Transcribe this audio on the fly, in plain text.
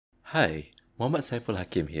Hi, Muhammad Saiful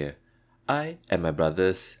Hakim here. I and my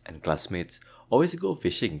brothers and classmates always go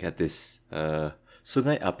fishing at this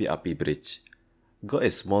Sungai Api-Api bridge. Got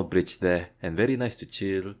a small bridge there and very nice to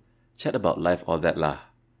chill, chat about life, all that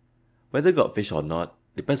lah. Whether got fish or not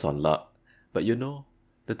depends on luck, but you know,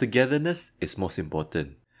 the togetherness is most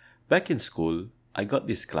important. Back in school, I got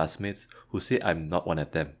these classmates who say I'm not one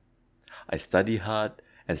of them. I study hard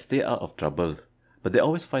and stay out of trouble, but they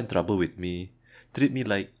always find trouble with me, treat me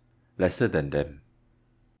like lesser than them.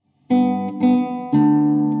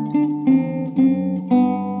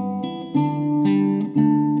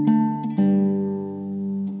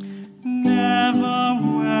 Never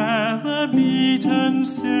were the beaten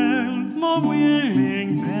sail more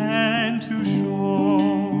willing than to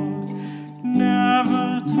shore.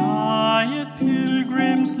 Never tired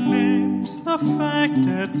pilgrims' limbs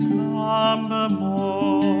affected slumber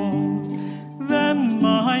more. Then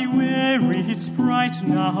my wearied sprite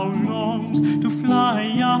now longs to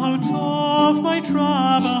fly out of my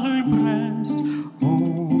troubled breast.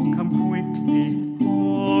 Oh, come quickly,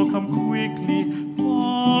 oh, come quickly,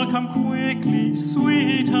 oh, come quickly,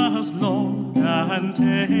 sweetest Lord, and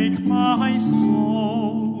take my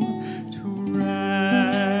soul to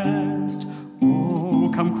rest. Oh,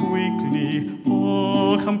 come quickly,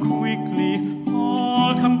 oh, come quickly,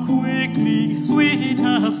 oh, come quickly,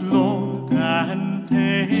 sweetest Lord, and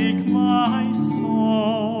take my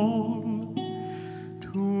soul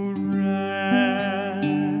to rest.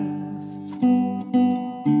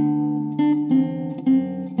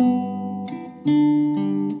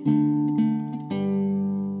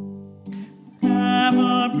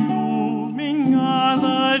 Ever blooming are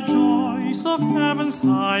the joys of heaven's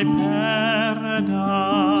high paradise.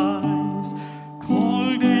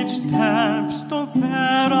 Cold age depths don't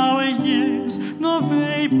there our years, nor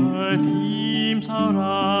vapor deems our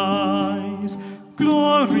eyes.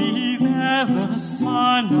 Glory there the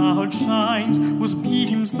sun outshines, whose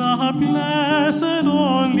beams the blessed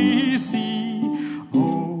only see.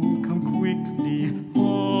 Oh, come quickly,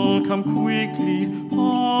 oh, come quickly,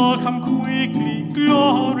 oh, come quickly,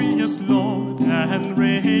 glorious Lord, and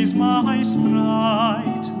raise my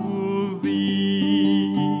sprite to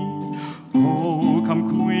thee. Oh, come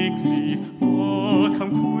quickly, oh,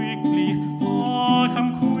 come quickly, oh,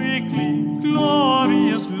 come quickly,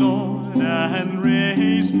 glorious Lord, and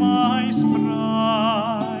raise my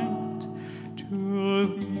sprite to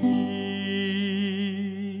thee.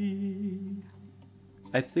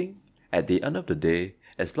 I think at the end of the day,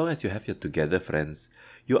 as long as you have your together friends,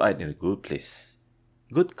 you are in a good place.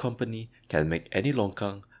 Good company can make any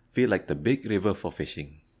longkang feel like the big river for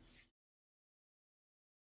fishing.